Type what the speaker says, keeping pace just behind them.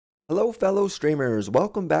Hello fellow streamers,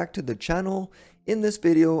 welcome back to the channel. In this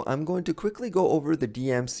video, I'm going to quickly go over the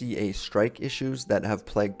DMCA strike issues that have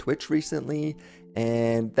plagued Twitch recently,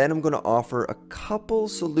 and then I'm going to offer a couple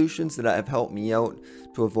solutions that have helped me out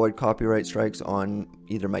to avoid copyright strikes on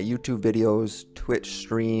either my YouTube videos, Twitch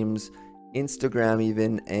streams, Instagram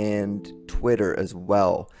even, and Twitter as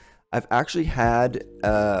well. I've actually had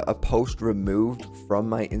a post removed from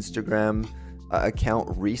my Instagram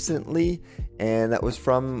account recently, and that was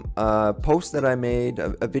from a post that I made,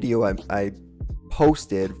 a video I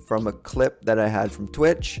posted from a clip that I had from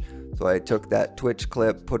Twitch. So I took that Twitch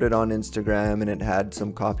clip, put it on Instagram, and it had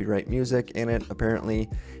some copyright music in it apparently,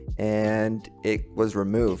 and it was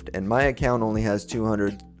removed. And my account only has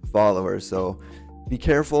 200 followers, so be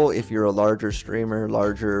careful if you're a larger streamer,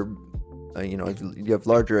 larger if you have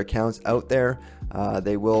larger accounts out there.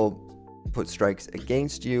 They will put strikes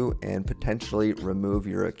against you and potentially remove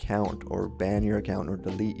your account or ban your account or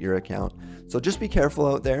delete your account. So just be careful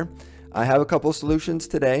out there. I have a couple solutions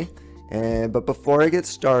today, but before I get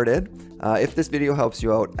started, if this video helps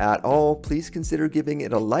you out at all, please consider giving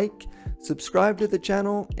it a like, subscribe to the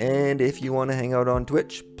channel, and if you want to hang out on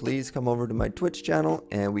Twitch, please come over to my Twitch channel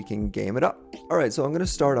and we can game it up. Alright, so I'm going to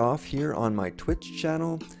start off here on my Twitch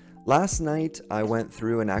channel. Last night, I went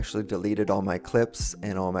through and actually deleted all my clips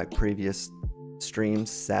and all my previous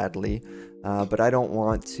streams, sadly, but I don't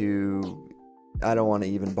want to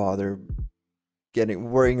even bother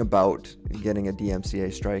worrying about getting a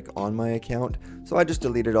DMCA strike on my account. So I just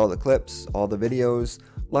deleted all the clips, all the videos.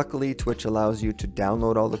 Luckily, Twitch allows you to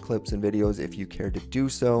download all the clips and videos if you care to do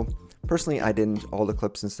so. Personally, I didn't. All the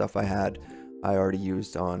clips and stuff I already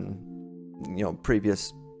used on,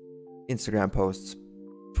 previous Instagram posts,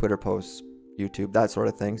 Twitter posts, YouTube, that sort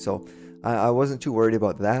of thing. So I wasn't too worried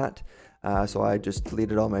about that. So I just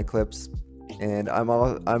deleted all my clips, and I'm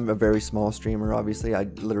a very small streamer. Obviously, I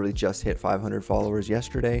literally just hit 500 followers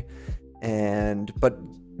yesterday, but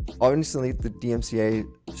honestly, the DMCA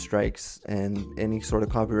strikes and any sort of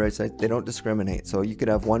copyright site, they don't discriminate. So you could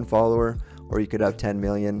have 1 follower or you could have 10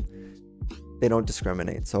 million. They don't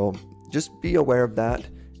discriminate. So just be aware of that.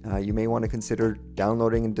 You may want to consider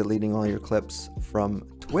downloading and deleting all your clips from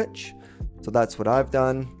Twitch. So that's what I've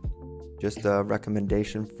done. Just a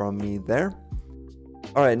recommendation from me there.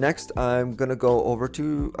 All right, next I'm going to go over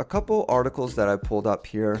to a couple articles that I pulled up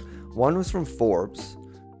here. One was from Forbes.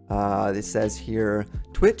 It says here,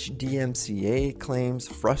 Twitch DMCA claims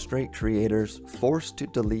frustrate creators forced to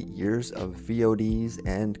delete years of VODs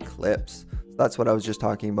and clips. So that's what I was just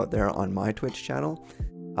talking about there on my Twitch channel.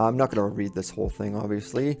 I'm not going to read this whole thing,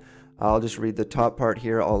 obviously. I'll just read the top part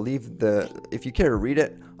here. I'll leave if you care to read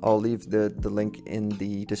it, I'll leave the link in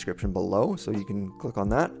the description below, so you can click on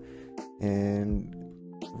that and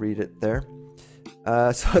read it there.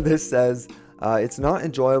 So this says, it's not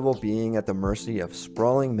enjoyable being at the mercy of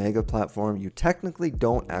sprawling mega platform you technically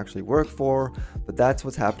don't actually work for, but that's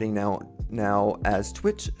what's happening now as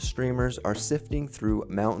Twitch streamers are sifting through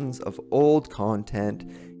mountains of old content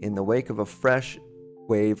in the wake of a fresh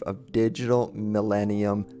wave of Digital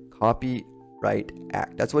Millennium Copyright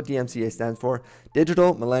Act. That's what DMCA stands for.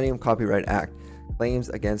 Digital Millennium Copyright Act claims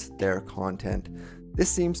against their content. This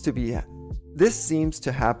seems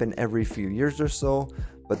to happen every few years or so,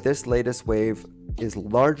 but this latest wave is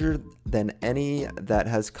larger than any that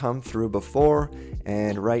has come through before,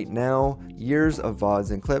 and right now years of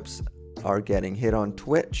VODs and clips are getting hit on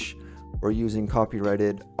Twitch. We're using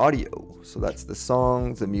copyrighted audio, so that's the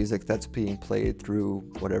songs, the music that's being played through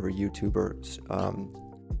whatever YouTube or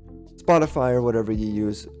Spotify or whatever you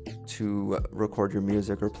use to record your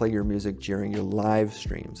music or play your music during your live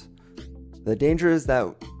streams. The danger is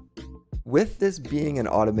that with this being an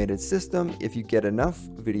automated system, if you get enough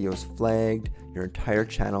videos flagged, your entire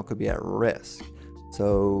channel could be at risk.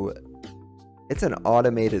 So it's an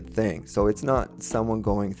automated thing, so it's not someone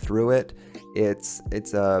going through it. It's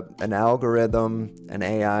an algorithm, an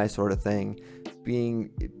AI sort of thing,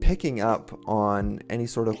 picking up on any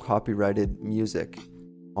sort of copyrighted music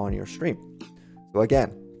on your stream. So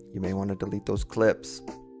again, you may want to delete those clips.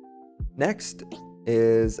 Next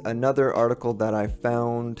is another article that I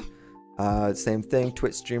found. Same thing,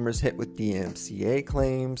 Twitch streamers hit with DMCA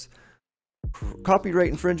claims. Copyright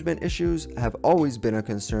infringement issues have always been a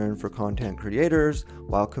concern for content creators,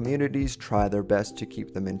 while communities try their best to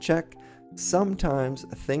keep them in check. Sometimes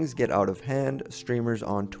things get out of hand. Streamers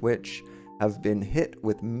on Twitch have been hit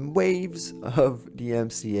with waves of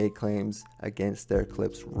DMCA claims against their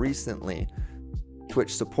clips recently.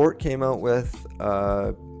 Twitch support came out with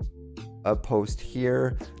a post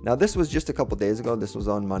here. Now this was just a couple days ago. This was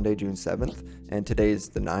on Monday, June 7th, and today is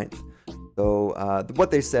the 9th. So what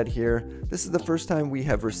they said here, this is the first time we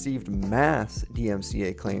have received mass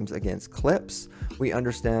DMCA claims against clips. We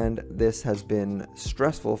understand this has been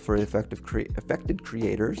stressful for affected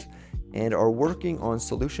creators and are working on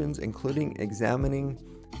solutions, including examining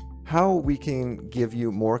how we can give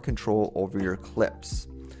you more control over your clips.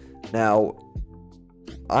 Now,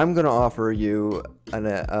 I'm going to offer you an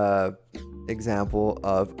example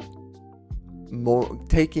of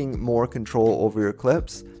taking more control over your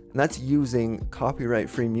clips, and that's using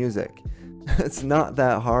copyright-free music. It's not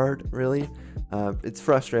that hard, really. It's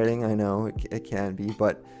frustrating, I know, it can be,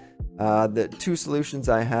 but the two solutions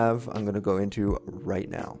I have, I'm going to go into right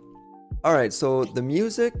now. Alright, so the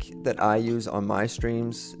music that I use on my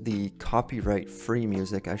streams, the copyright-free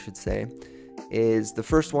music, I should say, is the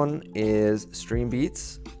first one is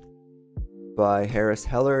StreamBeats by Harris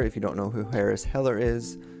Heller. If you don't know who Harris Heller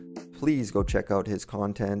is, please go check out his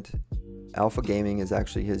content. Alpha Gaming is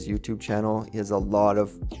actually his YouTube channel. He has a lot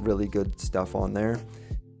of really good stuff on there.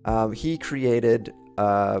 He created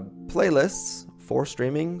playlists for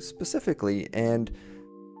streaming specifically, and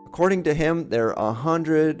according to him, they're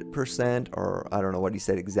 100%, or I don't know what he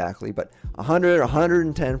said exactly, but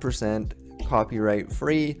 110% copyright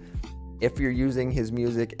free. If you're using his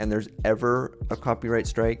music and there's ever a copyright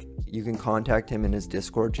strike, you can contact him in his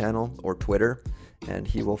Discord channel or Twitter, and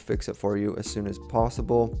he will fix it for you as soon as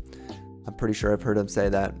possible. I'm pretty sure I've heard him say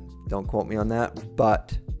that. Don't quote me on that,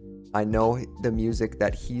 but I know the music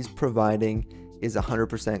that he's providing is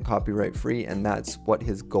 100% copyright free, and that's what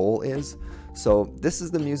his goal is. So this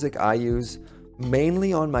is the music I use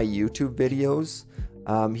mainly on my YouTube videos.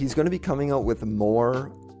 He's going to be coming out with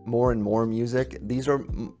more and more music.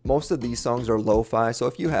 Most of these songs are lo-fi, so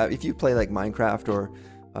if you play like Minecraft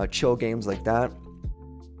or chill games like that,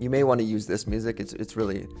 you may want to use this music. It's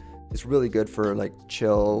really good for like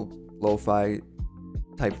chill lo-fi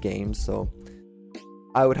type games, so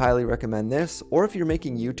I would highly recommend this. Or if you're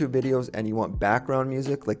making YouTube videos and you want background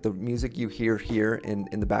music, like the music you hear here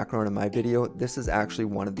in the background of my video, this is actually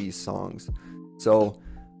one of these songs. So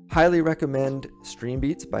highly recommend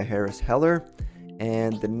StreamBeats by Harris Heller.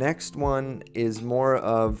 And the next one is more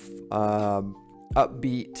of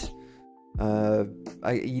upbeat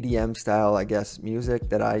EDM style, I guess, music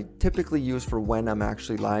that I typically use for when I'm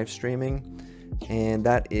actually live streaming, and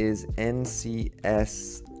that is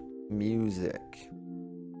NCS music.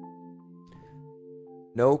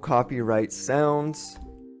 No copyright sounds.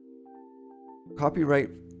 Copyright,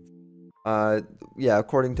 yeah,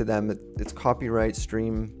 according to them, it's copyright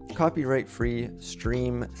free,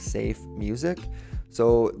 stream safe music.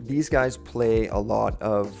 So these guys play a lot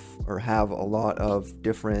of, or have a lot of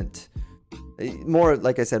different, more,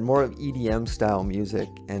 like I said, more of EDM style music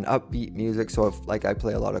and upbeat music. So if, like, I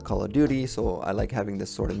play a lot of Call of Duty, so I like having this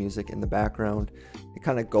sort of music in the background. It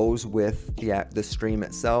kind of goes with the stream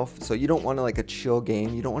itself. So you don't want to, like, a chill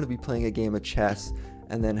game. You don't want to be playing a game of chess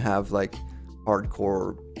and then have like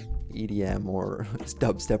hardcore EDM or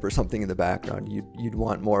dubstep or something in the background. You'd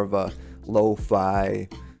want more of a lo-fi,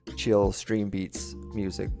 chill StreamBeats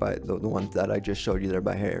music, by the ones that I just showed you there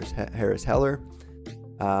by Harris Heller.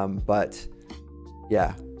 But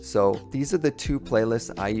yeah, so these are the two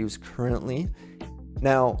playlists I use currently.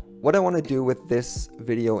 Now, what I want to do with this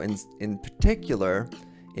video in particular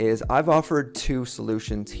is I've offered two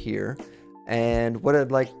solutions here, and what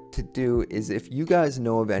I'd like to do is, if you guys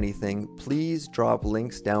know of anything, please drop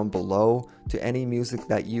links down below to any music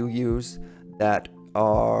that you use that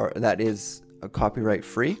is copyright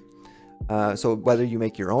free. So whether you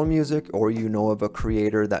make your own music or you know of a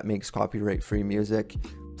creator that makes copyright free music,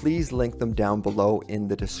 please link them down below in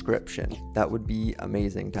the description. That would be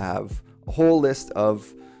amazing to have a whole list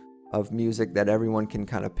of music that everyone can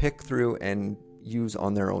kind of pick through and use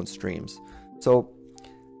on their own streams. So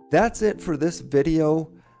that's it for this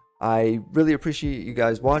video. I really appreciate you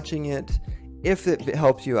guys watching it. If it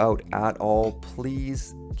helps you out at all,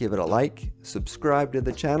 please give it a like, subscribe to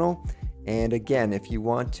the channel, and again, if you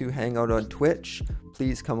want to hang out on Twitch,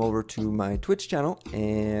 please come over to my Twitch channel,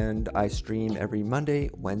 and I stream every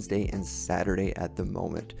Monday, Wednesday, and Saturday at the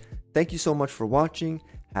moment. Thank you so much for watching.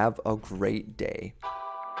 Have a great day.